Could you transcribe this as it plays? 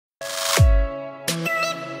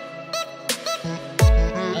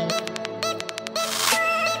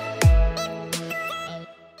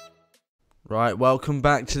Right, welcome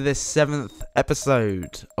back to this 7th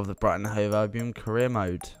episode of the Brighton and Hove Albion career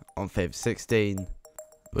mode on FIFA 16.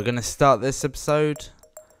 We're going to start this episode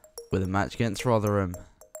with a match against Rotherham.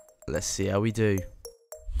 Let's see how we do.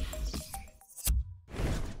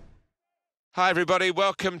 Hi everybody,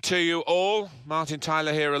 welcome to you all. Martin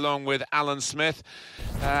Tyler here along with Alan Smith.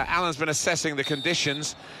 Alan's been assessing the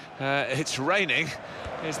conditions. It's raining.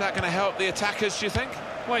 Is that going to help the attackers, do you think?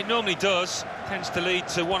 Well, it normally does. Tends to lead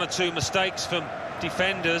to one or two mistakes from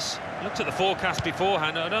defenders. Looked at the forecast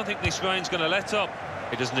beforehand. I don't think this rain's going to let up,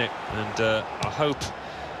 doesn't it? And I hope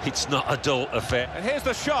it's not a dull affair. And here's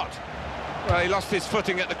the shot. Well, he lost his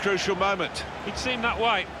footing at the crucial moment. It seemed that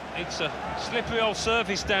way. It's a slippery old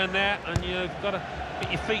surface down there, and you've got to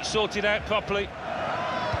get your feet sorted out properly.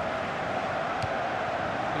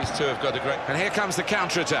 These two have got a great... And here comes the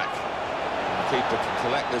counter-attack. The keeper can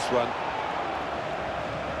collect this one.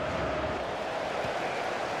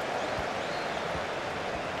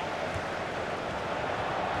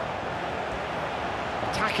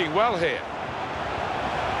 Attacking well here.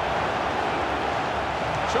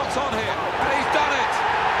 Shots on here, and he's done it!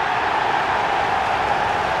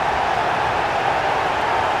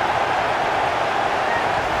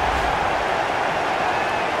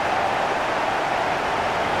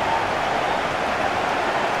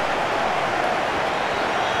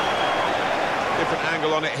 Different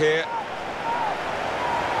angle on it here.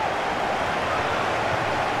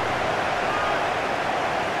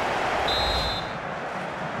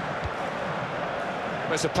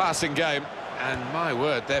 It's a passing game, and my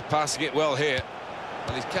word, they're passing it well here.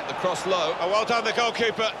 Well, he's kept the cross low. Oh, well done, the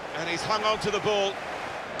goalkeeper, and he's hung on to the ball.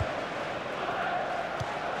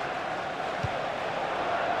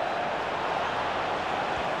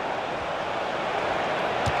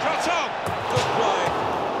 Shot on! Good play,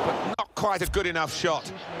 but not quite a good enough shot.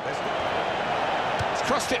 He's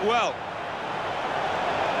crossed it well.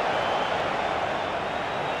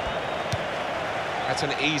 That's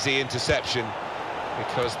an easy interception,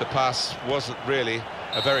 because the pass wasn't really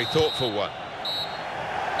a very thoughtful one.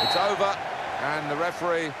 It's over, and the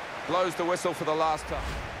referee blows the whistle for the last time.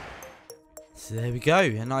 So there we go,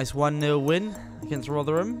 a nice 1-0 win against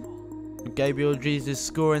Rotherham. Gabriel Jesus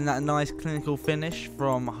scoring that nice clinical finish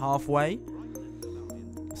from halfway.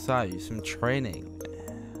 So, some training.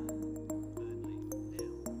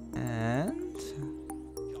 And...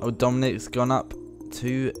 oh, Dominic's gone up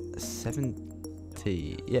to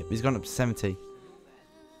 70. Yep, he's gone up to 70.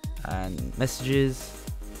 And messages.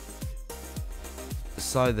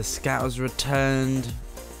 So the scout has returned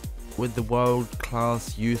with the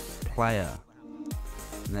world-class youth player.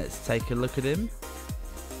 Let's take a look at him.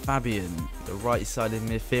 Fabian, the right-sided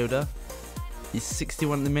midfielder. He's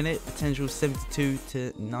 61 at the minute, potential 72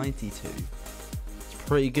 to 92. It's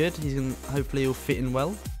pretty good. He's gonna, hopefully he'll fit in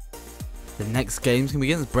well. The next game's gonna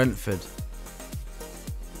be against Brentford.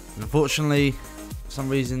 And unfortunately, for some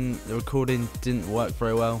reason the recording didn't work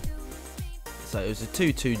very well, so it was a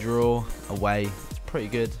 2-2 draw away. It's pretty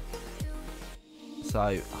good.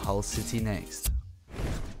 So Hull City next.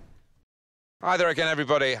 Hi there again,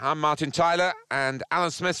 everybody. I'm Martin Tyler, and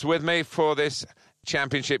Alan Smith's with me for this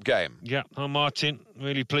championship game. Yeah, I'm Martin.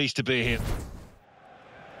 Really pleased to be here.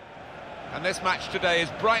 And this match today is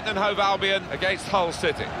Brighton and Hove Albion against Hull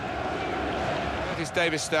City. Curtis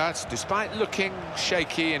Davis starts, despite looking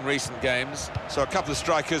shaky in recent games. So a couple of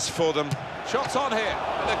strikers for them. Shots on here,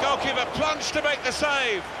 and the goalkeeper plunged to make the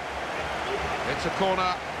save. It's a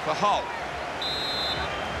corner for Hull.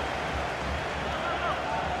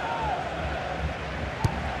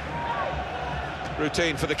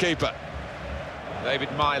 Routine for the keeper,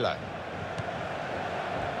 David Myler.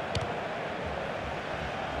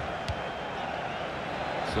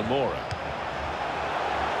 Zamora.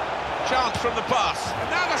 Chance from the pass, and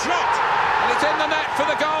now the shot, and it's in the net for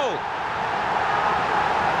the goal.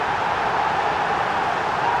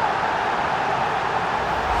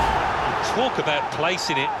 Talk about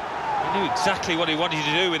placing it. He knew exactly what he wanted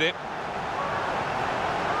to do with it.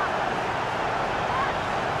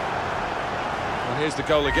 And here's the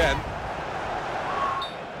goal again.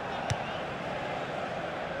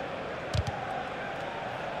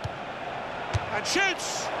 And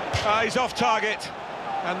shoots! He's off target.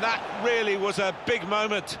 And that really was a big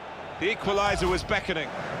moment. The equaliser was beckoning.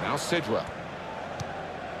 Now Sidwell.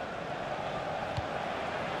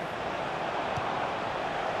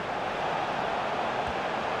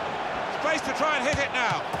 Space to try and hit it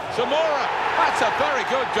now. Zamora. That's a very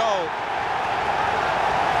good goal.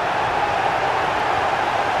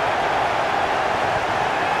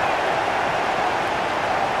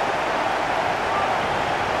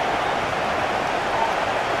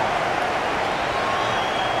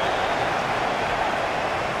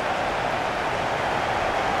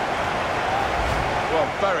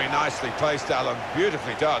 Nicely placed, Alan.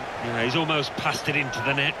 Beautifully done. Yeah, he's almost passed it into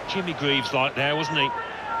the net. Jimmy Greaves like there, wasn't he?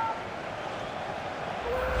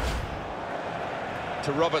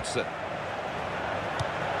 To Robertson.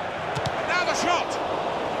 And now the shot!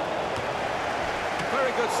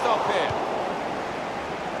 Very good stop here.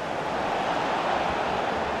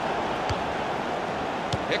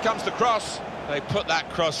 Here comes the cross. They put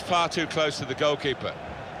that cross far too close to the goalkeeper.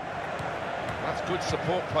 That's good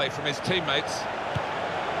support play from his teammates.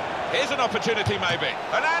 Here's an opportunity, maybe.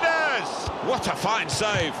 Hernandez! What a fine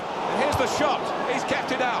save. And here's the shot. He's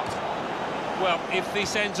kept it out. Well, if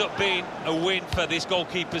this ends up being a win for this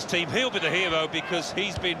goalkeeper's team, he'll be the hero because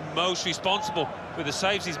he's been most responsible with the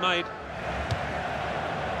saves he's made.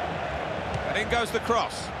 And in goes the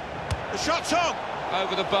cross. The shot's on!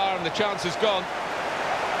 Over the bar and the chance is gone.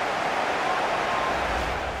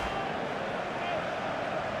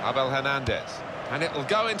 Abel Hernandez. And it will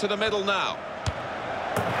go into the middle now.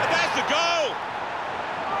 And there's the goal!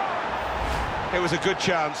 It was a good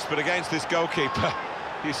chance, but against this goalkeeper,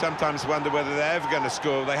 you sometimes wonder whether they're ever going to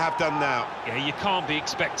score. They have done now. Yeah, you can't be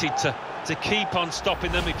expected to keep on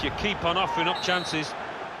stopping them if you keep on offering up chances.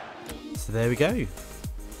 So there we go.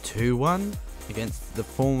 2-1 against the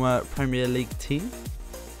former Premier League team.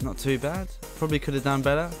 Not too bad. Probably could have done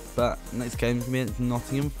better, but next game's against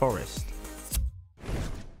Nottingham Forest.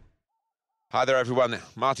 Hi there, everyone.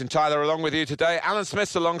 Martin Tyler along with you today. Alan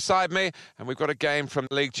Smith's alongside me, and we've got a game from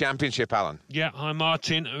the League Championship, Alan. Yeah, hi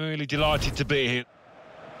Martin. Really delighted to be here.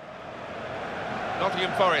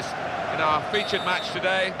 Nottingham Forest in our featured match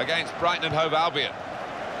today against Brighton and Hove Albion.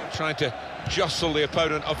 Trying to jostle the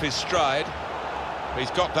opponent off his stride.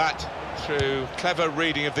 He's got that through clever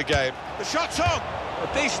reading of the game. The shot's on! A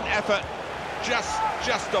decent effort, just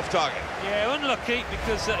off target. Yeah, unlucky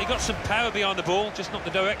because he got some power behind the ball, just not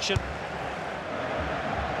the direction.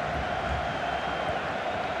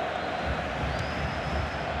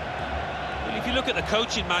 Well, if you look at the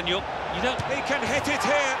coaching manual, you don't... He can hit it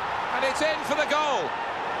here, and it's in for the goal.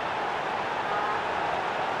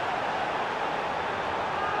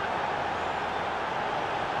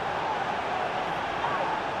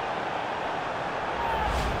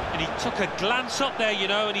 He took a glance up there, you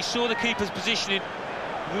know, and he saw the keeper's positioning.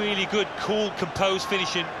 Really good, cool, composed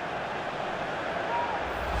finishing.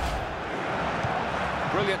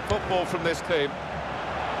 Brilliant football from this team.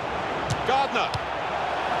 Gardner.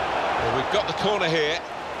 Well, we've got the corner here,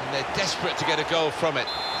 and they're desperate to get a goal from it,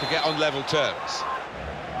 to get on level terms.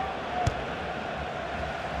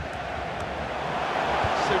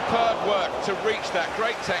 Superb work to reach that.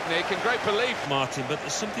 Great technique and great belief, Martin, but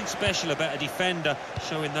there's something special about a defender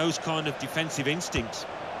showing those kind of defensive instincts.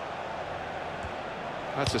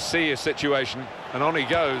 That's a serious situation, and on he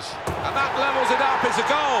goes. And that levels it up. It's a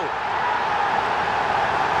goal.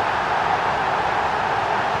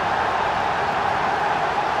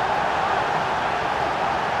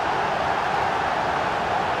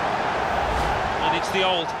 And it's the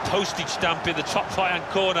old postage stamp in the top right-hand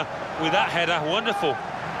corner with that header. Wonderful.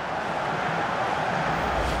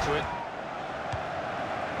 To it.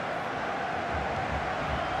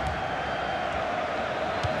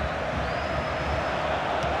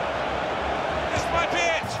 This might be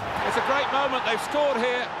it. It's a great moment. They've scored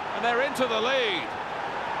here, and they're into the lead.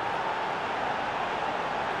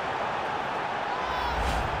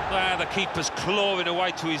 Well, the keeper's clawing away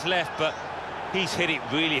to his left, but he's hit it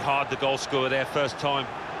really hard, the goal scorer there, first time.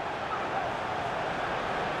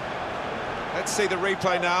 Let's see the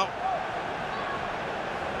replay now.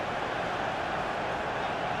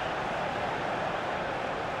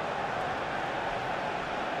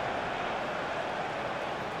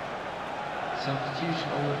 Substitution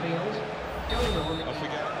on the field. Going on. Off we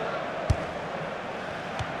go.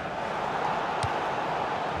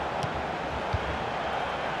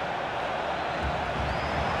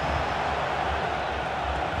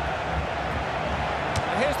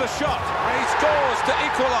 And here's the shot, and he scores to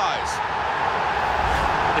equalise.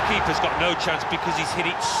 The keeper's got no chance because he's hit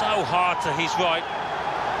it so hard to his right.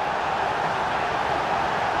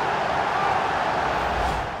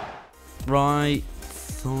 Right,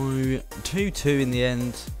 so 2-2 in the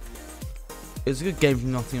end. It was a good game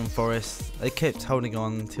from Nottingham Forest. They kept holding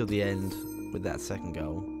on until the end with that second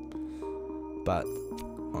goal. But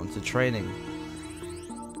on to training.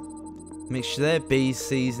 Mixture there, B's,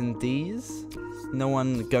 C's and D's. No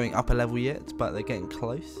one going up a level yet, but they're getting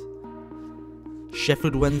close.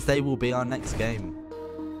 Sheffield Wednesday will be our next game.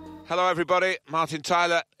 Hello everybody, Martin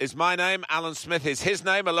Tyler is my name, Alan Smith is his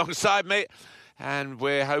name alongside me, and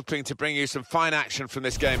we're hoping to bring you some fine action from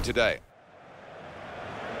this game today.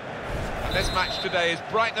 And this match today is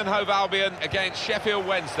Brighton and Hove Albion against Sheffield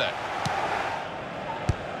Wednesday.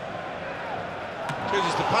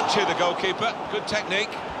 Chooses to punch here, the goalkeeper. Good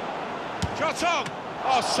technique. Shot on!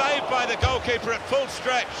 Oh, saved by the goalkeeper at full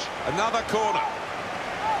stretch. Another corner.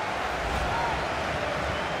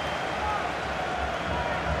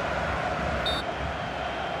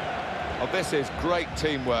 Oh, this is great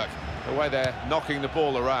teamwork, the way they're knocking the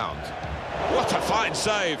ball around. What a fine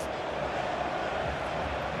save!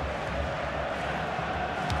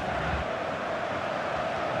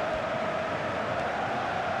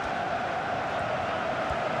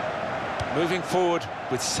 Moving forward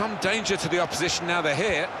with some danger to the opposition now they're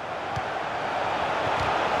here.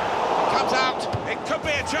 Comes out, it could be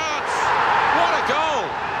a chance! What a goal!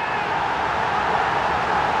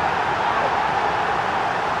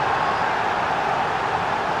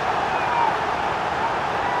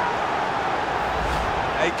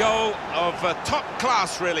 A goal of top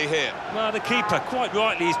class really here. Well, the keeper, quite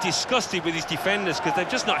rightly, is disgusted with his defenders because they've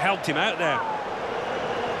just not helped him out there.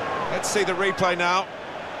 Let's see the replay now.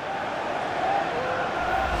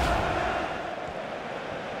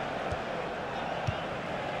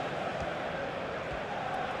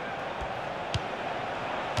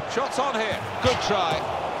 Shots on here. Good try.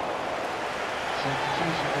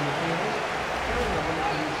 Substitution on the field.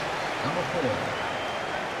 Number 4.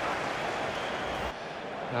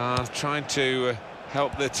 Trying to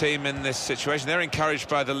help the team in this situation. They're encouraged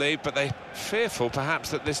by the lead, but they're fearful perhaps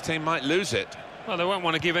that this team might lose it. Well, they won't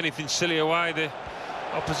want to give anything silly away. The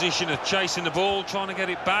opposition are chasing the ball, trying to get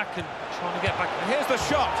it back and trying to get back. And here's the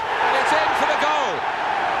shot, and it's in for the goal.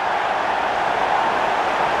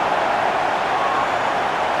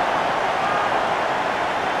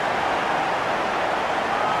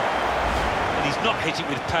 And he's not hit it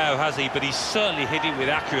with power, has he? But he's certainly hit it with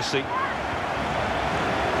accuracy.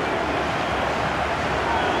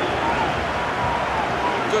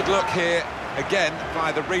 Good look here, again,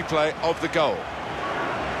 by the replay of the goal.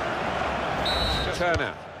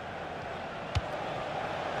 Turner.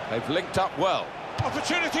 They've linked up well.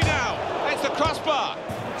 Opportunity now. It's the crossbar.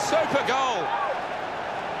 Super goal.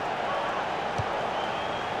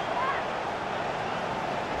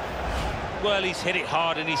 Well, he's hit it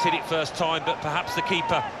hard and he's hit it first time, but perhaps the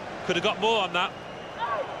keeper could have got more on that.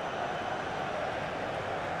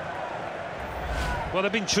 Well,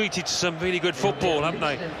 they've been treated to some really good football, haven't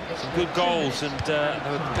they? Some good goals, and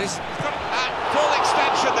This at full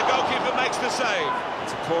extension, the goalkeeper makes the save.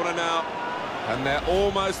 It's a corner now, and they're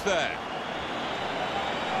almost there.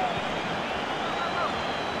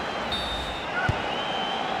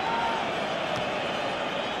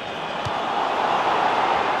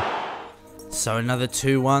 So another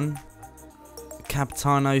 2-1.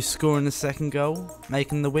 Capitano scoring the second goal,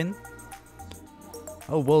 making the win.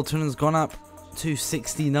 Oh, Walton has gone up to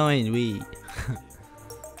 69.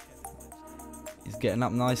 He's getting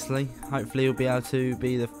up nicely. Hopefully he'll be able to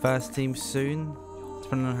be the first team soon,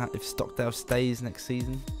 depending on if Stockdale stays next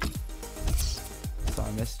season.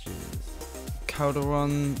 Sorry, messages.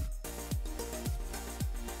 Calderon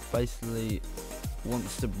basically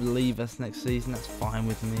wants to leave us next season. That's fine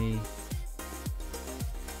with me.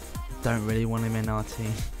 Don't really want him in our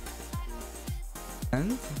team.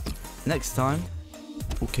 And next time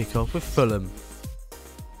we'll kick off with Fulham.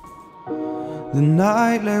 The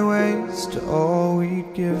night lay waste to all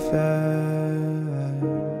we'd given,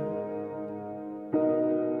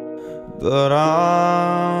 but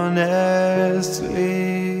honestly